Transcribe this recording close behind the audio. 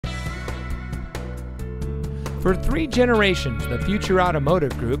For 3 generations, the Future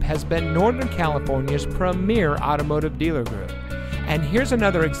Automotive Group has been Northern California's premier automotive dealer group. And here's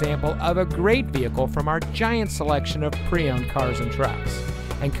another example of a great vehicle from our giant selection of pre-owned cars and trucks.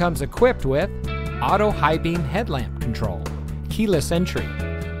 And comes equipped with auto high beam headlamp control, keyless entry,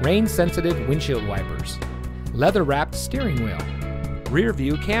 rain-sensitive windshield wipers, leather-wrapped steering wheel, rear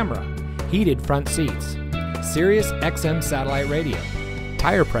view camera, heated front seats, Sirius XM satellite radio,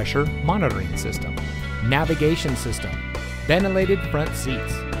 tire pressure monitoring system, navigation system, ventilated front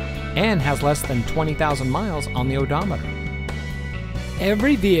seats, and has less than 20,000 miles on the odometer.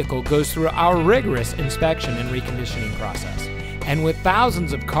 Every vehicle goes through our rigorous inspection and reconditioning process. And with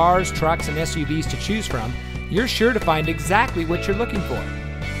thousands of cars, trucks, and SUVs to choose from, you're sure to find exactly what you're looking for.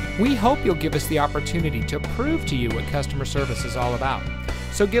 We hope you'll give us the opportunity to prove to you what customer service is all about.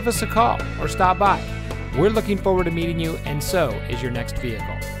 So give us a call or stop by. We're looking forward to meeting you, and so is your next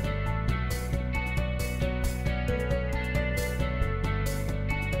vehicle.